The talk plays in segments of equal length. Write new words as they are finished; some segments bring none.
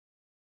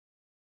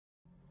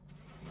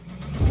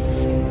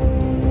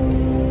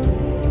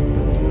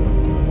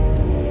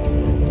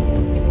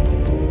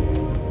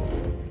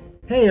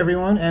Hey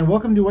everyone, and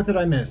welcome to What Did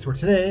I Miss, where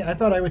today I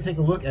thought I would take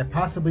a look at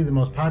possibly the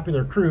most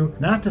popular crew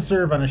not to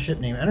serve on a ship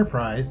named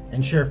Enterprise,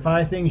 and share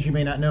 5 things you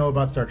may not know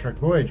about Star Trek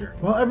Voyager.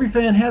 While every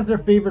fan has their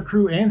favorite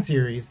crew and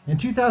series, in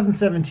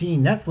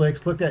 2017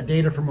 Netflix looked at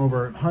data from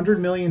over 100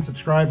 million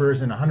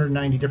subscribers in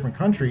 190 different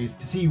countries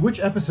to see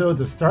which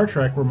episodes of Star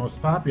Trek were most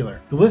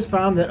popular. The list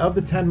found that of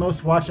the 10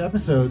 most watched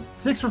episodes,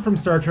 6 were from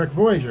Star Trek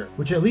Voyager,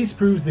 which at least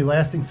proves the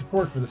lasting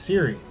support for the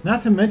series.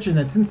 Not to mention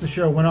that since the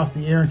show went off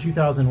the air in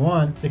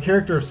 2001, the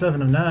character of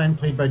 7 of 9,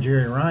 played by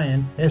Jerry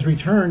Ryan, has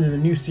returned in the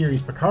new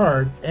series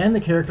Picard, and the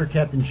character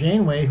Captain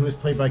Janeway, who is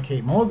played by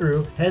Kate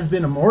Mulgrew, has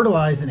been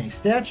immortalized in a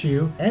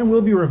statue and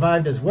will be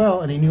revived as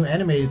well in a new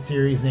animated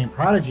series named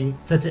Prodigy,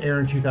 set to air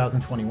in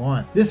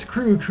 2021. This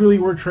crew truly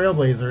were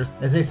trailblazers,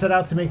 as they set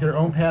out to make their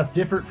own path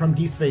different from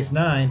Deep Space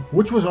Nine,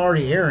 which was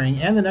already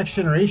airing, and The Next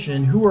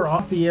Generation, who were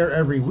off the air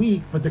every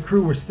week, but the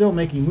crew were still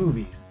making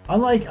movies.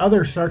 Unlike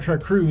other Star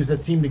Trek crews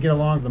that seem to get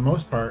along for the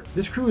most part,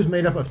 this crew is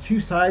made up of 2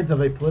 sides of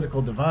a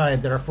political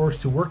divide that are forced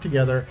to work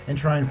together and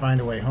try and find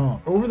a way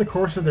home. Over the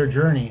course of their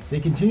journey, they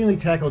continually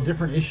tackle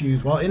different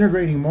issues while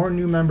integrating more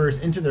new members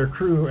into their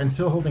crew and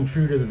still holding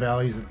true to the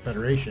values of the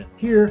Federation.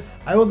 Here,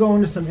 I will go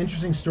into some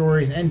interesting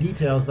stories and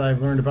details that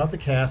I've learned about the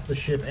cast, the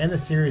ship, and the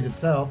series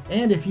itself,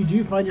 and if you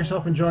do find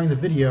yourself enjoying the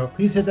video,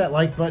 please hit that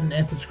like button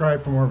and subscribe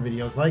for more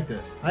videos like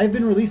this. I've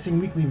been releasing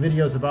weekly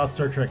videos about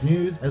Star Trek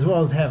news, as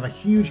well as have a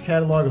huge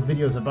catalog of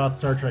videos about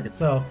Star Trek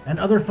itself and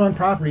other fun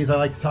properties I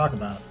like to talk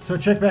about, so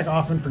check back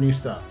often for new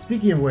stuff.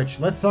 Speaking of which,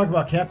 let's talk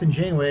about Captain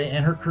Janeway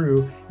and her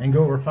crew and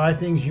go over 5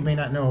 things you may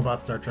not know about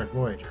Star Trek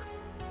Voyager.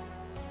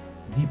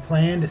 The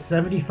planned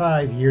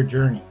 75-year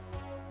journey.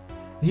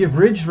 The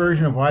abridged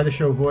version of why the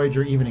show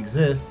Voyager even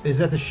exists is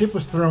that the ship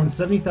was thrown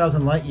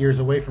 70,000 light years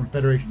away from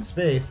Federation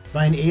space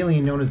by an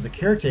alien known as the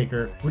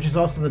Caretaker, which is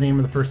also the name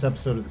of the first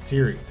episode of the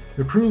series.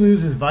 The crew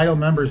loses vital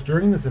members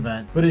during this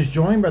event, but is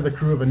joined by the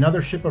crew of another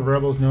ship of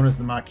rebels known as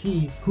the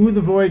Maquis, who the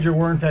Voyager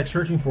were in fact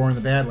searching for in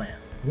the Badlands.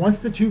 Once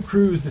the 2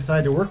 crews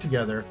decide to work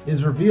together, it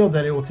is revealed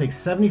that it will take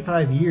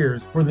 75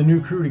 years for the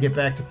new crew to get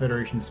back to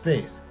Federation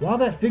space. While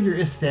that figure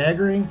is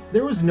staggering,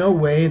 there was no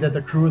way that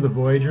the crew of the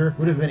Voyager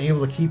would have been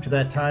able to keep to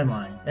that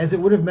timeline, as it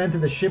would have meant that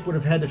the ship would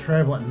have had to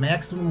travel at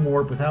maximum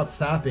warp without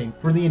stopping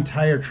for the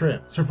entire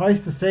trip.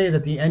 Suffice to say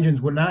that the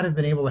engines would not have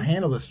been able to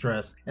handle the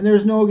stress, and there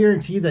is no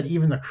guarantee that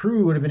even the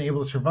crew would have been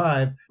able to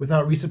survive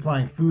without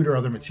resupplying food or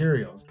other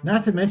materials.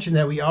 Not to mention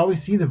that we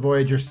always see the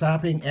Voyager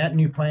stopping at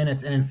new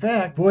planets, and in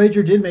fact,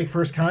 Voyager did make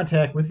first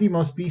contact with the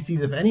most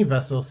species of any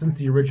vessel since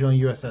the original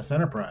USS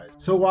Enterprise.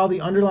 So while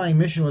the underlying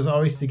mission was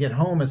always to get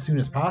home as soon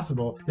as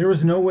possible, there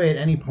was no way at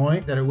any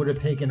point that it would have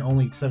taken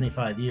only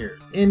 75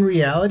 years. In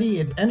reality,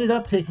 it ended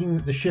up taking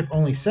the ship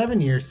only 7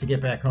 years to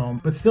get back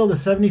home, but still the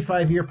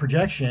 75-year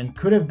projection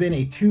could have been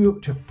a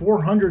 200 to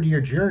 400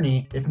 year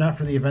journey if not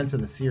for the events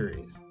of the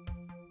series.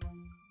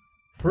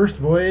 First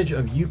voyage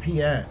of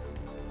UPN.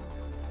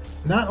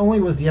 Not only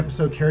was the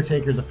episode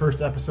Caretaker the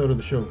first episode of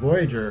the show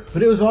Voyager,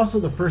 but it was also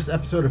the first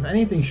episode of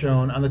anything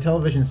shown on the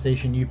television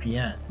station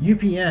UPN.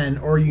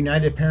 UPN, or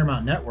United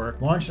Paramount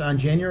Network, launched on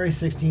January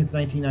 16,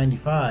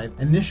 1995,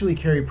 and initially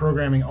carried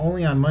programming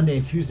only on Monday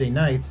and Tuesday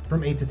nights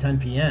from 8 to 10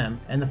 p.m.,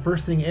 and the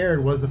first thing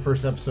aired was the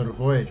first episode of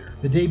Voyager.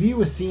 The debut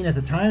was seen at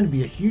the time to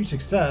be a huge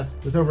success,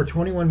 with over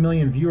 21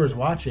 million viewers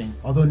watching,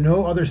 although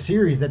no other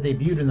series that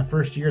debuted in the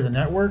first year of the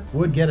network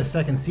would get a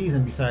second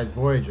season besides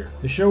Voyager.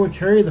 The show would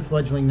carry the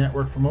fledgling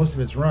network for most of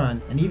its run,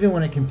 and even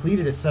when it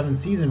completed its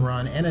 7-season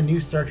run and a new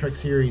Star Trek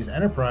series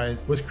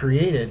Enterprise was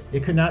created,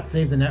 it could not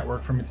save the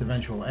network from its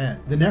eventual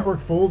end. The network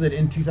folded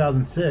in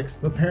 2006,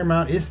 but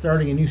Paramount is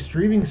starting a new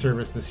streaming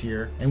service this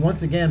year, and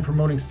once again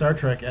promoting Star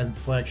Trek as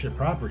its flagship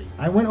property.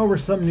 I went over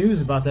some news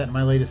about that in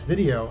my latest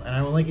video, and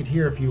I will link it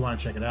here if you want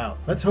to check it out.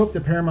 Let's hope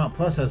that Paramount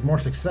Plus has more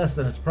success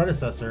than its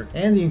predecessor,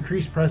 and the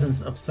increased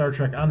presence of Star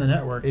Trek on the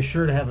network is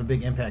sure to have a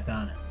big impact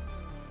on it.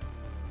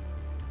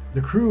 The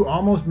crew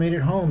almost made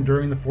it home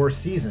during the 4th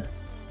season.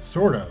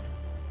 Sort of.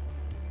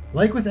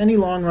 Like with any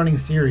long-running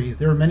series,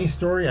 there were many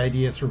story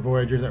ideas for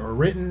Voyager that were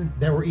written,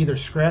 that were either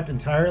scrapped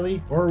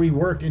entirely or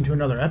reworked into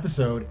another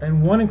episode,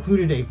 and one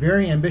included a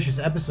very ambitious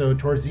episode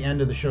towards the end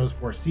of the show's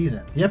 4th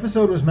season. The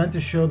episode was meant to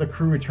show the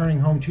crew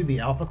returning home to the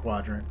Alpha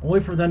Quadrant, only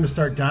for them to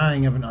start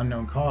dying of an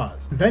unknown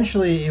cause.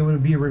 Eventually, it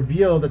would be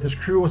revealed that this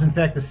crew was in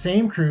fact the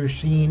same crew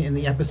seen in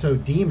the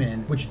episode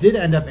Demon, which did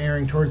end up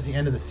airing towards the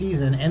end of the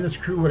season, and this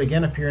crew would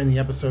again appear in the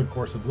episode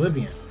Course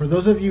Oblivion. For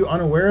those of you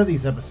unaware of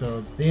these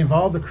episodes, they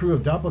involved a crew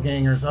of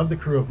doppelgangers of the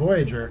crew of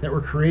Voyager that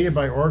were created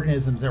by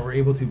organisms that were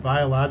able to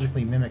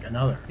biologically mimic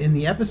another. In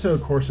the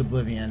episode Course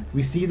Oblivion,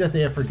 we see that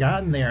they have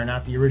forgotten they are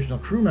not the original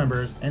crew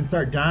members and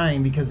start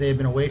dying because they have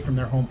been away from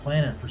their home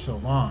planet for so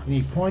long, in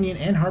a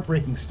poignant and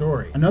heartbreaking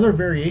story. Another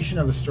variation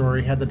of the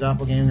story had the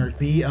doppelgangers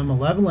be a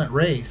malevolent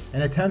race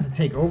and attempt to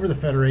take over the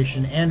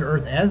Federation and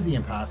Earth as the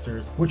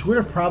imposters, which would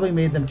have probably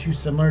made them too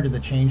similar to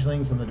the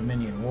changelings in the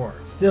Dominion War.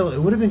 Still, it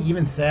would have been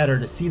even sadder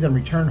to see them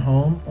return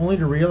home only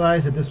to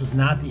realize that this was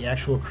not the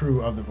actual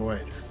crew of the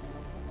Voyager.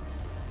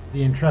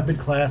 The Intrepid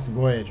class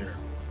Voyager.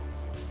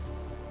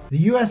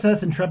 The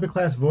USS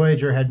Intrepid-class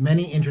Voyager had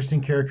many interesting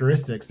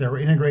characteristics that were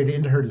integrated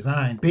into her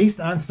design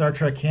based on Star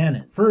Trek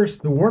canon.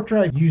 First, the warp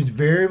drive used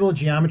variable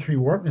geometry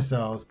warp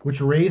nacelles,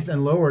 which raised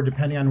and lowered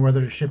depending on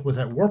whether the ship was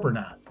at warp or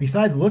not.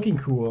 Besides looking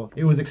cool,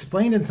 it was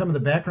explained in some of the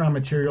background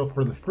material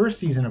for the first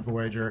season of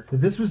Voyager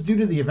that this was due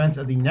to the events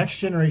of the Next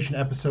Generation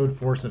episode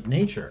Force of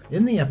Nature.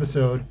 In the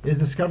episode, it is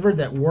discovered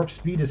that warp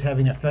speed is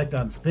having an effect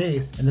on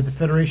space and that the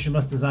Federation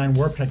must design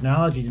warp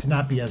technology to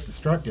not be as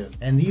destructive,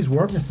 and these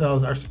warp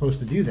nacelles are supposed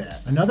to do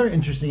that. Another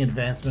interesting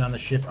advancement on the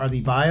ship are the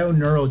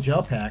bio-neural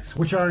gel packs,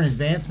 which are an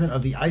advancement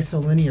of the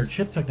isolinear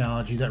chip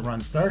technology that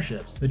runs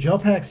starships. The gel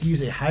packs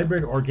use a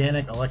hybrid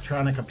organic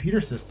electronic computer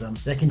system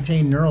that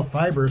contain neural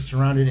fibers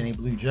surrounded in a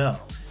blue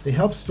gel. They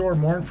help store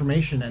more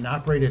information and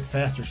operate at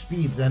faster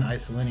speeds than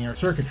isolinear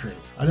circuitry.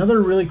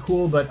 Another really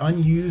cool but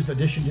unused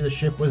addition to the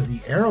ship was the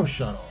Aero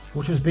Shuttle,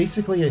 which was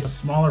basically a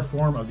smaller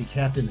form of the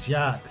captain's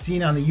yacht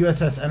seen on the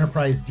USS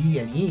Enterprise D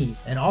and E,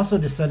 and also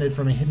descended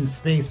from a hidden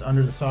space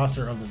under the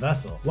saucer of the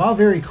vessel. While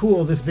very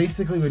cool, this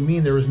basically would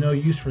mean there was no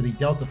use for the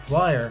Delta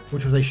Flyer,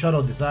 which was a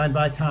shuttle designed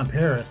by Tom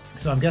Paris,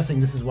 so I'm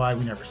guessing this is why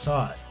we never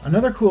saw it.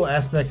 Another cool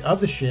aspect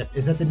of the ship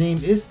is that the name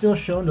is still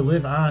shown to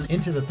live on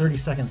into the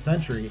 32nd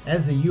century,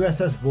 as the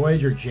USS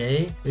Voyager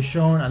J is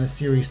shown on the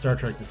series Star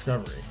Trek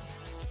Discovery.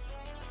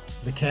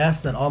 The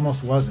cast that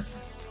almost wasn't.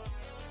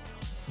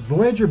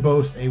 Voyager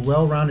boasts a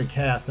well-rounded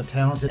cast of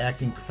talented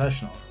acting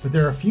professionals, but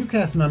there are a few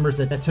cast members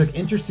that took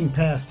interesting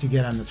paths to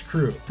get on this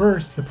crew.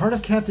 First, the part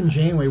of Captain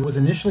Janeway was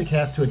initially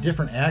cast to a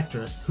different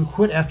actress who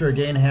quit after a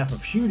day and a half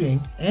of shooting,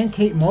 and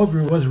Kate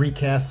Mulgrew was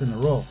recast in the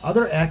role.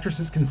 Other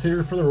actresses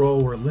considered for the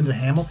role were Linda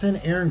Hamilton,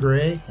 Erin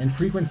Gray, and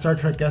frequent Star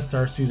Trek guest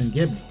star Susan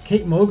Gibney.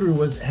 Kate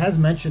Mulgrew has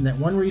mentioned that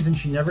one reason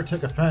she never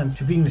took offense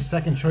to being the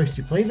second choice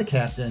to play the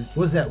captain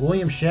was that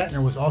William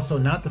Shatner was also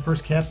not the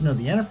first captain of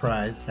the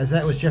Enterprise, as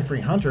that was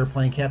Jeffrey Hunter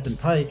playing Captain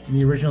Pike in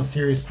the original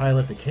series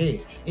pilot The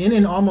Cage. In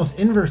an almost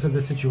inverse of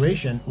this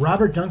situation,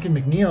 Robert Duncan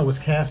McNeil was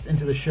cast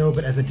into the show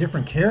but as a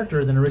different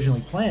character than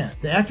originally planned.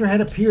 The actor had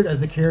appeared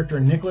as the character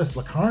Nicholas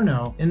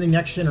Locarno in the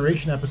Next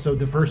Generation episode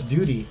The First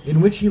Duty, in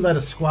which he led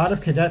a squad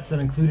of cadets that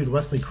included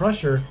Wesley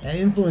Crusher and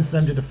influenced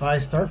them to defy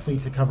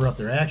Starfleet to cover up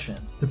their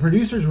actions. The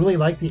producers really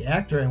liked the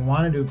actor and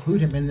wanted to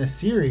include him in this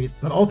series,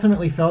 but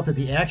ultimately felt that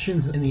the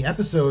actions in the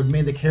episode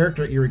made the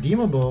character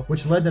irredeemable,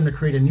 which led them to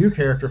create a new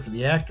character for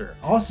the actor.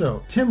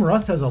 Also, Tim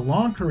Russ has a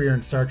long career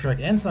in Star Trek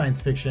and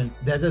science fiction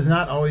that does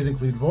not always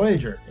include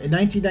Voyager. In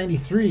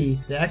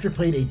 1993, the actor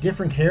played a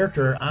different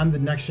character on the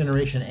Next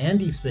Generation and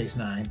Deep Space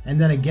Nine, and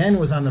then again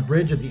was on the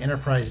bridge of the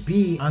Enterprise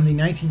B on the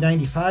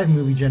 1995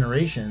 movie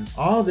Generations,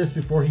 all of this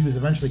before he was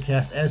eventually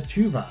cast as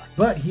Tuvok.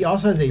 But he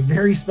also has a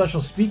very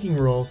special speaking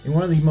role in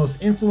one of the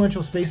most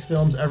influential space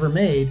films ever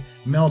made,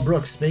 Mel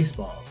Brooks'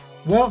 Spaceballs.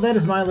 Well, that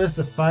is my list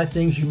of 5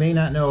 things you may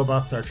not know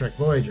about Star Trek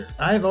Voyager.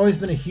 I have always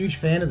been a huge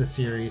fan of the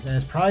series, and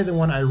it's probably the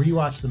one I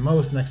rewatched the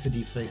most next to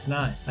Deep Space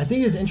Nine. I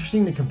think it's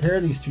interesting to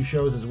compare these two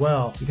shows as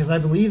well, because I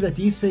believe that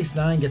Deep Space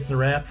Nine gets the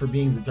rap for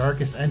being the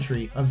darkest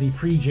entry of the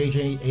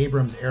pre-J.J.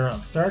 Abrams era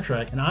of Star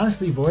Trek, and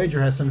honestly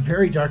Voyager has some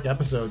very dark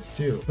episodes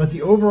too. But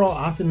the overall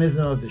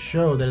optimism of the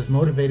show that is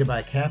motivated by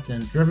a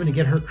captain driven to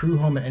get her crew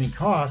home at any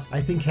cost, I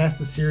think casts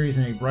the series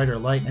in a brighter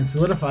light and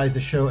solidifies the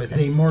show as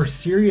a more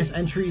serious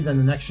entry than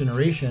the Next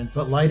Generation,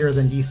 but lighter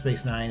than Deep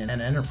Space Nine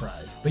and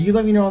Enterprise. But you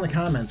let me know in the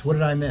comments, what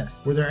did I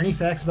miss? Were there any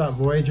facts about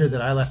Voyager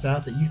that I left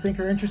out that you think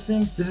are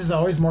interesting? This is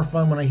always more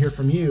fun when I hear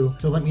from you,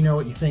 so let me know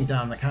what you think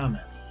down in the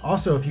comments.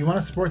 Also, if you want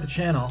to support the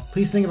channel,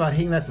 please think about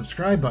hitting that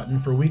subscribe button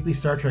for weekly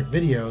Star Trek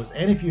videos,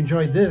 and if you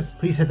enjoyed this,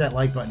 please hit that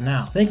like button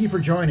now. Thank you for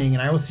joining,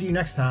 and I will see you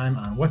next time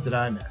on What Did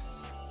I Miss?